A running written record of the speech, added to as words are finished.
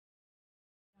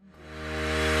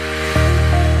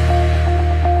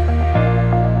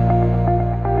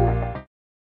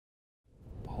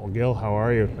Gill, how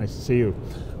are you? Nice to see you.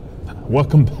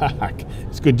 Welcome back.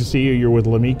 It's good to see you. You're with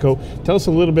Lomiko. Tell us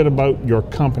a little bit about your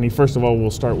company. First of all,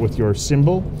 we'll start with your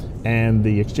symbol and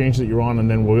the exchange that you're on, and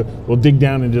then we'll dig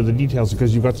down into the details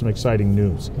because you've got some exciting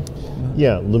news.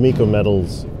 Yeah, Lomiko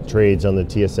Metals trades on the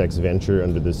TSX Venture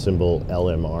under the symbol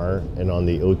LMR and on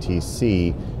the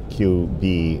OTCQB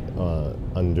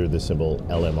under the symbol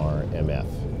LMRMF.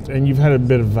 And you've had a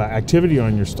bit of activity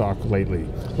on your stock lately.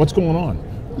 What's going on?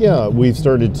 Yeah, we've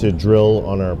started to drill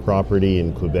on our property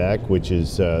in Quebec, which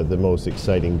is the most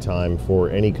exciting time for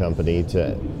any company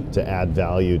to add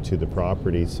value to the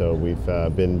property. So we've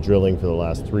been drilling for the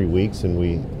last 3 weeks, and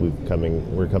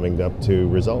we're coming up to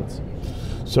results.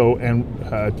 So, and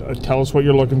tell us what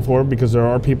you're looking for, because there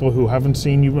are people who haven't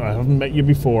seen you, haven't met you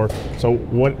before. So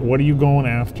what are you going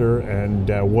after, and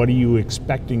what are you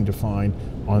expecting to find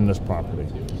on this property?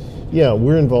 Yeah,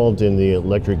 we're involved in the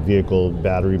electric vehicle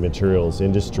battery materials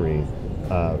industry.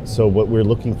 So what we're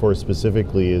looking for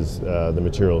specifically is the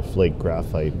material flake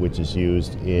graphite, which is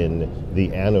used in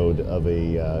the anode of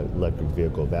a electric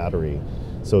vehicle battery.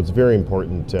 So it's a very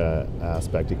important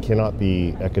aspect. It cannot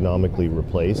be economically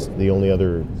replaced. The only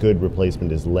other good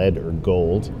replacement is lead or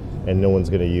gold, and no one's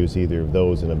going to use either of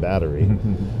those in a battery.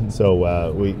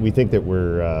 So we think that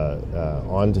we're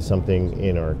on to something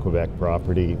in our Quebec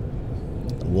property.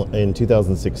 In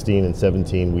 2016 and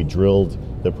 17, we drilled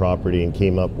the property and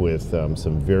came up with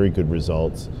some very good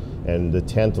results. And the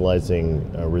tantalizing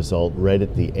result right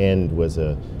at the end was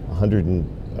a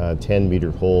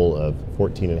 110-meter hole of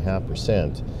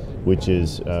 14.5%, which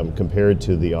is compared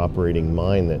to the operating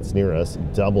mine that's near us,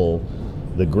 double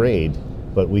the grade.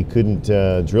 But we couldn't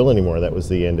drill anymore. That was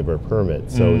the end of our permit.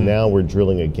 So now we're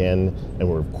drilling again, and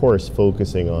we're of course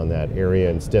focusing on that area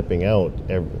and stepping out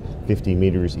 50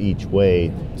 meters each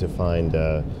way to find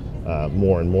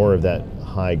more and more of that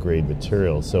high-grade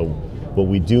material. So what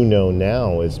we do know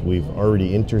now is we've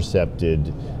already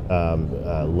intercepted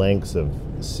lengths of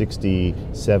 60,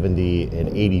 70, and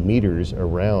 80 meters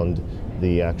around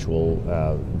the actual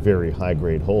very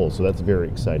high-grade hole. So that's very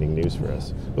exciting news for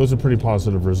us. Those are pretty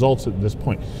positive results at this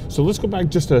point. So let's go back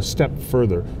just a step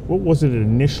further. What was it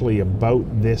initially about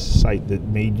this site that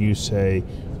made you say,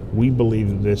 we believe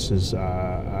that this is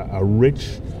a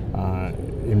rich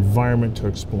environment to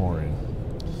explore in?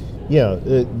 Yeah,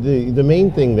 the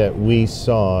main thing that we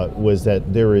saw was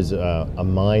that there is a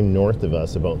mine north of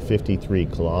us, about 53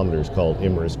 kilometers, called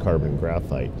Imerys Carbon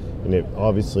Graphite. And it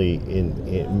obviously,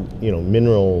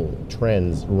 mineral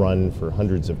trends run for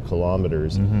hundreds of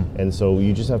kilometers. And so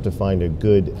you just have to find a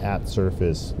good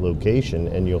at-surface location,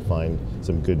 and you'll find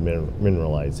some good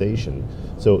mineralization.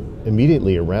 So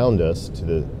immediately around us,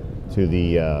 to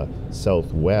the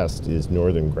southwest, is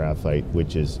Northern Graphite,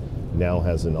 which now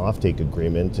has an offtake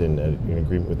agreement and an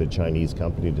agreement with a Chinese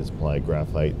company to supply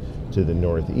graphite. To the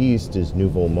northeast is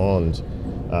Nouveau Monde,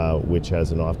 which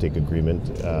has an offtake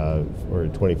agreement for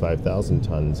 25,000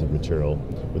 tons of material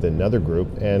with another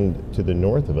group, and to the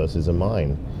north of us is a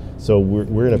mine. So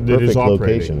we're in a perfect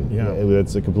location. Yeah.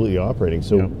 That's completely operating.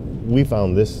 So we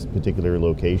found this particular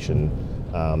location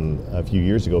a few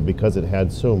years ago because it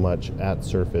had so much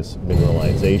at-surface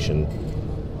mineralization.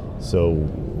 So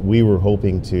we were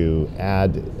hoping to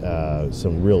add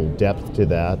some real depth to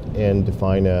that and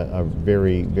define a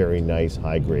very, very nice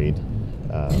high-grade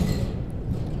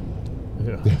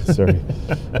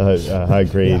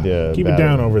high-grade keep it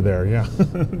down over there,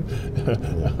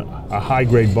 a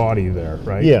high-grade body there,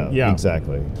 right? Yeah,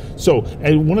 exactly. So,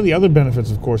 and one of the other benefits,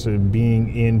 of course, of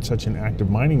being in such an active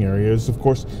mining area is, of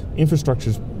course, infrastructure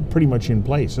is pretty much in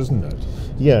place, isn't it?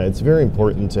 Yeah, it's very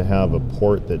important to have a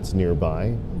port that's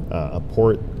nearby. The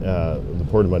Port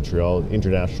of Montreal,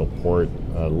 international port,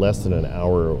 less than an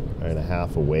hour and a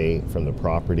half away from the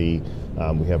property.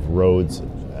 We have roads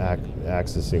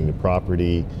accessing the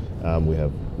property. We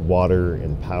have water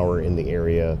and power in the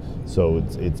area, so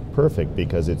it's perfect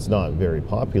because it's not very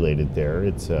populated there.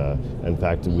 It's in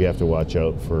fact, we have to watch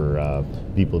out for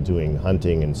people doing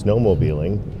hunting and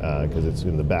snowmobiling because it's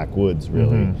in the backwoods,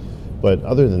 really. But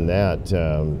other than that,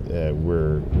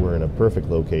 we're in a perfect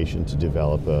location to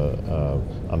develop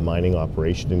a mining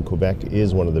operation, and Quebec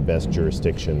is one of the best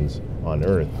jurisdictions on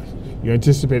earth. You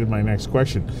anticipated my next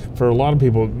question. For a lot of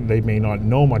people, they may not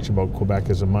know much about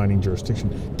Quebec as a mining jurisdiction.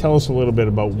 Tell us a little bit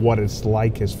about what it's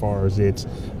like as far as its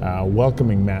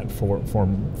welcoming mat for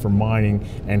mining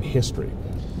and history.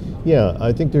 Yeah,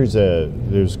 I think there's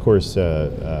of course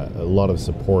a lot of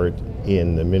support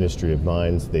in the Ministry of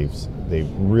Mines. They've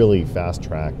really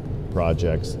fast-tracked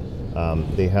projects.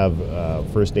 They have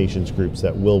First Nations groups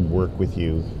that will work with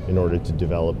you in order to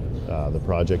develop the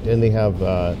project, and they have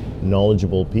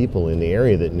knowledgeable people in the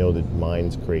area that know that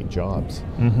mines create jobs.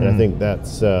 And I think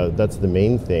that's the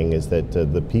main thing, is that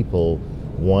the people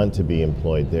want to be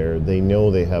employed there. They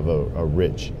know they have a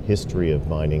rich history of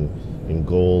mining in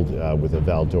gold with a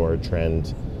Val-d'Or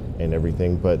trend and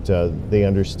everything, but they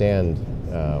understand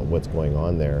what's going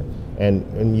on there.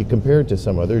 And you compare it to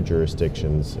some other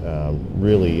jurisdictions,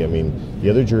 really, I mean,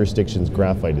 the other jurisdictions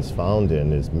graphite is found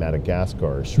in is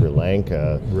Madagascar, Sri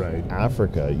Lanka, right.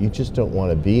 Africa. You just don't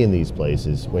want to be in these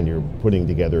places when you're putting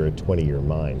together a 20-year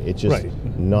mine. It's just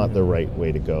not the right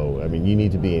way to go. I mean, you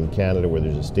need to be in Canada where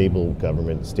there's a stable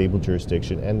government, stable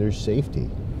jurisdiction, and there's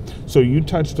safety. So you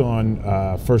touched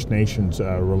on First Nations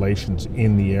relations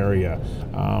in the area.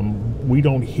 We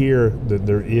don't hear that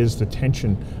there is the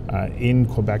tension in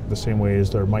Quebec the same way as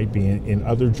there might be in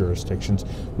other jurisdictions.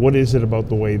 What is it about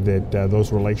the way that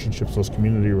those relationships, those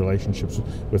community relationships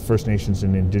with First Nations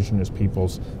and Indigenous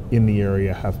peoples in the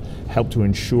area have helped to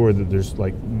ensure that there's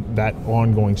like that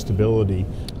ongoing stability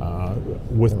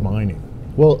with mining?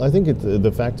 Well, I think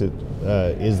the fact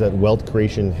is that wealth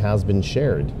creation has been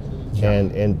shared. Yeah.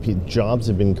 And jobs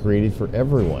have been created for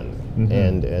everyone,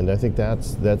 and I think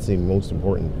that's the most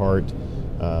important part.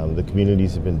 The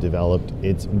communities have been developed.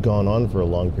 It's gone on for a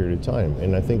long period of time,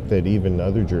 and I think that even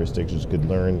other jurisdictions could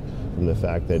learn from the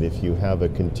fact that if you have a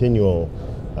continual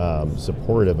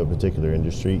support of a particular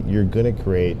industry, you're going to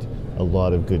create a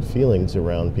lot of good feelings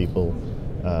around people,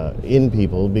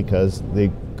 because they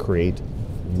create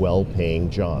well-paying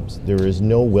jobs. There is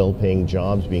no well-paying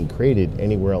jobs being created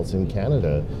anywhere else in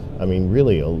Canada. I mean,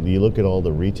 really, you look at all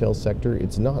the retail sector,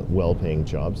 it's not well-paying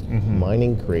jobs.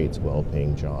 Mining creates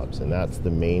well-paying jobs, and that's the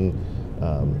main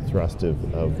thrust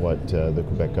of what the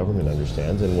Quebec government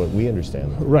understands and what we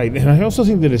understand. Right, and I also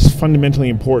think that it's fundamentally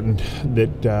important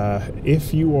that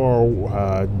if you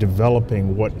are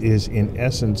developing what is in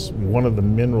essence one of the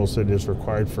minerals that is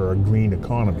required for a green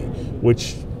economy,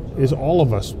 which is all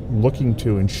of us looking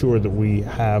to ensure that we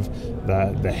have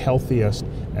the healthiest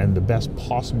and the best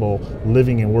possible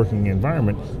living and working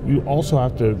environment, you also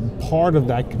have to, part of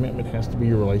that commitment has to be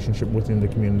your relationship within the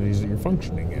communities that you're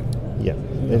functioning in. Yeah,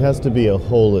 it has to be a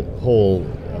whole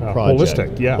project.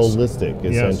 Holistic, yes. Holistic,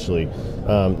 essentially.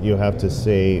 Yes. You have to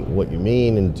say what you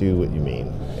mean and do what you mean.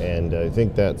 And I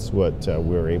think that's what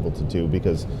we're able to do,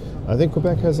 because I think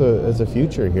Quebec has a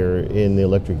future here in the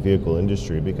electric vehicle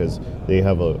industry, because they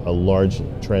have a large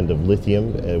trend of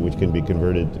lithium, which can be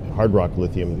converted, hard rock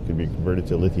lithium can be converted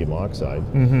to lithium oxide,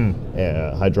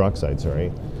 hydroxide,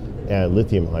 sorry,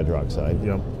 lithium hydroxide.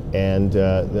 Yep.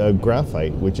 And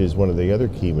graphite, which is one of the other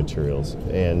key materials,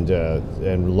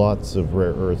 and lots of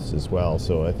rare earths as well.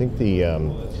 So I think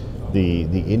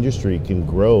the industry can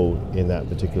grow in that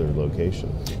particular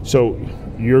location. So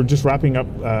you're just wrapping up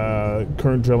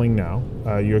current drilling now.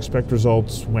 You expect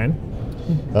results when?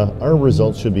 Our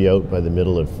results should be out by the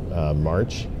middle of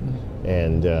March.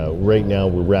 And right now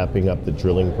we're wrapping up the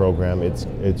drilling program. It's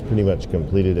pretty much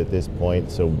completed at this point.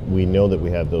 So we know that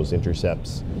we have those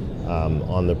intercepts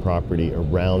on the property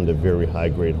around a very high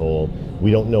grade hole.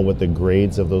 We don't know what the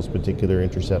grades of those particular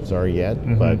intercepts are yet,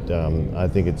 but I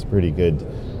think it's pretty good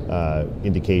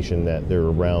indication that they're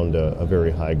around a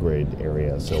very high grade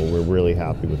area. So we're really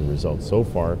happy with the results so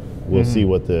far. We'll see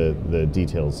what the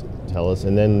details tell us,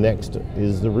 and then next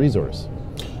is the resource.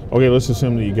 Okay, let's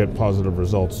assume that you get positive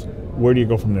results. Where do you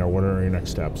go from there? What are your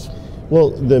next steps? Well,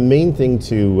 the main thing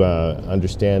to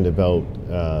understand about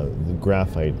the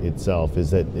graphite itself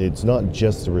is that it's not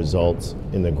just the results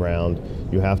in the ground.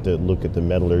 You have to look at the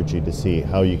metallurgy to see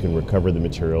how you can recover the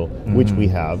material, which we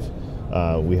have.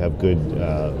 We have good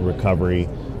recovery.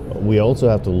 We also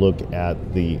have to look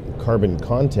at the carbon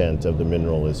content of the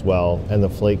mineral as well, and the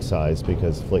flake size,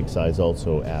 because flake size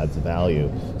also adds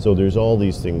value. So there's all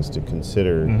these things to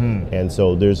consider, and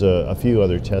so there's a few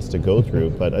other tests to go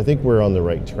through, but I think we're on the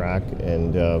right track,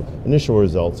 and initial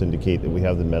results indicate that we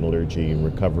have the metallurgy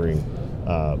recovering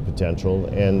potential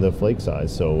and the flake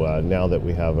size. So now that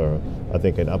we have I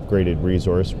think an upgraded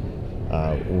resource,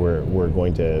 we're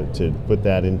going to put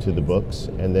that into the books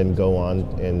and then go on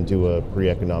and do a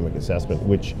pre-economic assessment,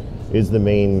 which is the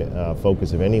main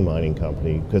focus of any mining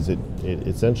company, because it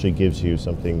essentially gives you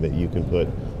something that you can put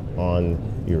on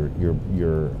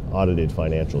your audited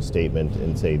financial statement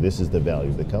and say, this is the value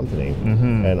of the company.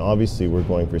 And obviously we're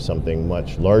going for something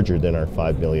much larger than our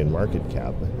 5 million market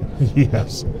cap.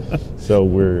 Yes. So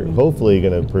we're hopefully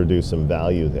going to produce some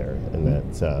value there, and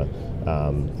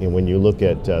And when you look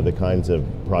at the kinds of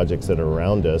projects that are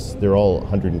around us, they're all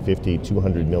 $150,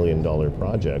 $200 million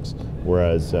projects,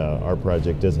 whereas our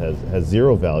project has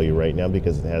zero value right now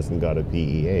because it hasn't got a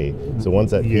PEA. So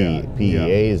once that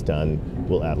PEA is done,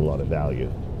 we'll add a lot of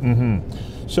value.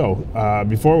 So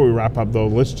before we wrap up though,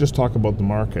 let's just talk about the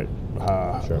market.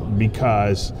 Sure.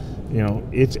 Because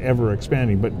it's ever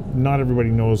expanding, but not everybody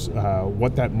knows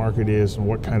what that market is and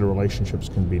what kind of relationships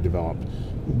can be developed.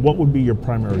 What would be your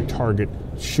primary target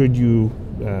should you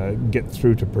get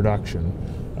through to production?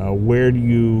 Where do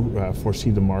you foresee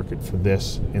the market for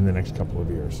this in the next couple of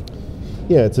years?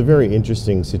 Yeah, it's a very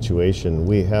interesting situation.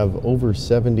 We have over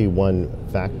 71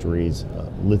 factories,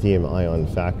 lithium-ion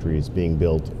factories being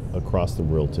built across the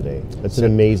world today. That's an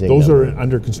amazing Those number. are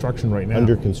under construction right now?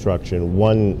 Under construction.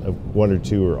 One or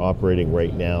two are operating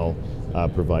right now,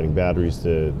 providing batteries.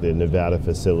 The Nevada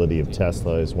facility of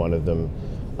Tesla is one of them.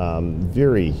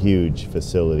 Very huge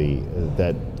facility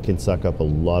that can suck up a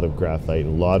lot of graphite, a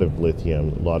lot of lithium,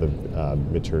 a lot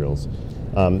of materials,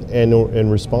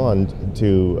 and respond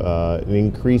to an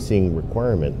increasing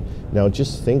requirement. Now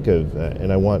just think of,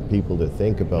 and I want people to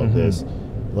think about this,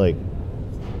 like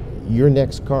your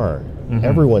next car,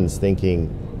 everyone's thinking,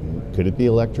 could it be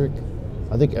electric?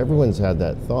 I think everyone's had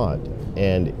that thought.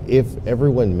 And if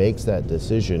everyone makes that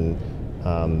decision,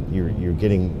 you're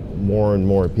getting more and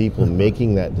more people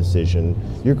making that decision.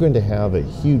 You're going to have a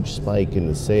huge spike in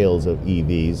the sales of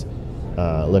EVs,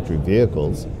 electric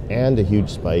vehicles, and a huge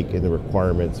spike in the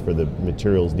requirements for the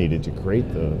materials needed to create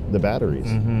the batteries.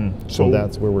 So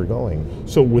that's where we're going.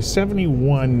 So with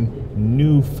 71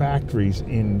 new factories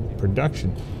in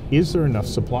production, is there enough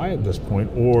supply at this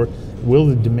point, or will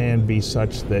the demand be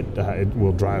such that it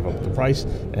will drive up the price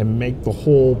and make the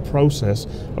whole process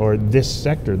or this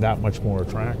sector that much more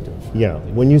attractive? Yeah,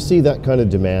 when you see that kind of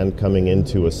demand coming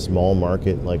into a small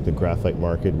market like the graphite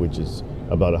market, which is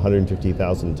about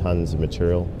 150,000 tons of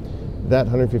material, that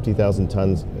 150,000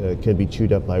 tons can be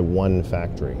chewed up by one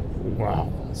factory. Wow.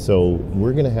 So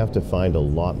we're going to have to find a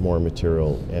lot more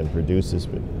material and produce this.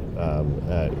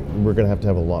 We're going to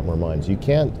have a lot more mines. You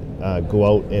can't go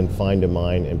out and find a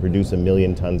mine and produce 1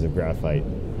 million tons of graphite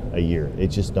a year.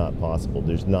 It's just not possible.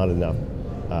 There's not enough.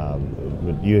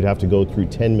 You'd have to go through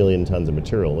 10 million tons of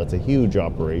material. That's a huge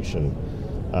operation.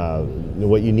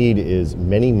 What you need is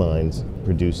many mines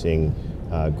producing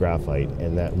graphite,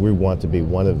 and that we want to be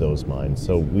one of those mines.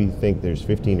 So we think there's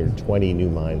 15 or 20 new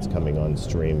mines coming on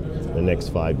stream in the next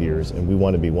 5 years, and we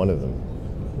want to be one of them.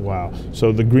 Wow.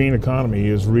 So the green economy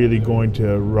is really going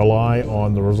to rely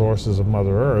on the resources of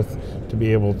Mother Earth to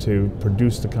be able to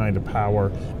produce the kind of power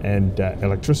and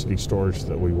electricity storage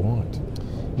that we want.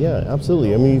 Yeah,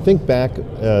 absolutely. I mean, you think back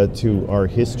to our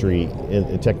history,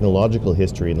 technological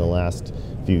history in the last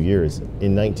few years.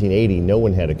 In 1980, no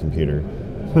one had a computer.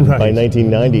 Right. By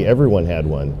 1990, everyone had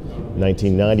one.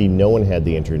 1990, no one had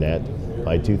the internet.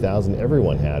 By 2000,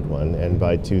 everyone had one. And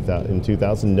by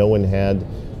 2000, no one had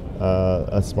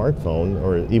a smartphone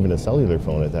or even a cellular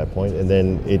phone at that point, and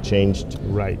then it changed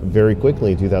very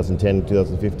quickly in 2010,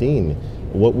 2015.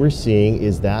 What we're seeing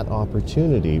is that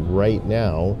opportunity right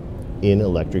now in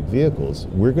electric vehicles.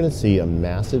 We're going to see a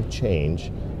massive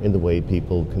change in the way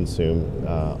people consume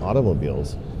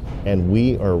automobiles, and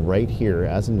we are right here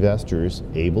as investors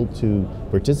able to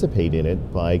participate in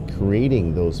it by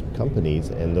creating those companies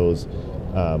and those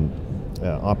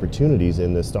opportunities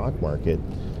in the stock market.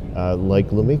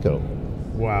 Like Lomiko.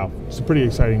 Wow, it's a pretty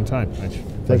exciting time.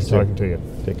 Thanks for talking to you.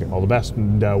 Take care. All the best,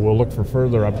 and we'll look for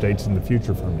further updates in the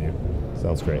future from you.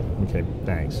 Sounds great. Okay,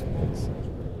 thanks. Thanks.